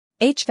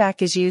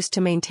HVAC is used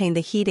to maintain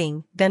the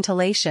heating,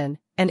 ventilation,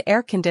 and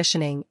air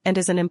conditioning and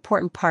is an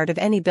important part of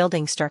any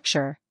building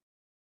structure.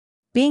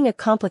 Being a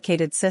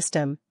complicated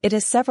system, it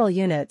has several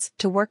units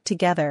to work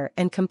together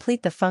and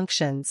complete the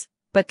functions,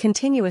 but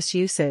continuous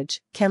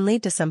usage can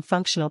lead to some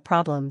functional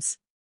problems.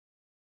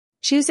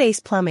 Choose Ace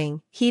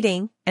Plumbing,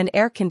 Heating, and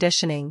Air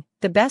Conditioning,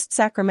 the best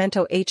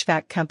Sacramento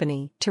HVAC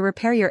company, to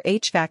repair your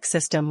HVAC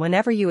system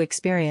whenever you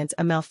experience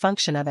a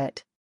malfunction of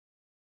it.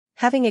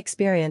 Having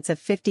experience of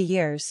 50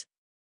 years.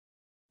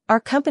 Our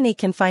company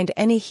can find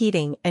any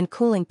heating and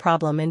cooling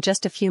problem in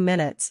just a few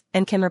minutes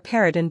and can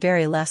repair it in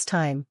very less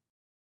time.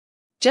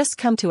 Just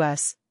come to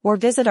us, or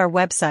visit our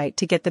website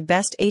to get the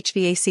best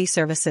HVAC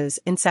services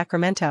in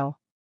Sacramento.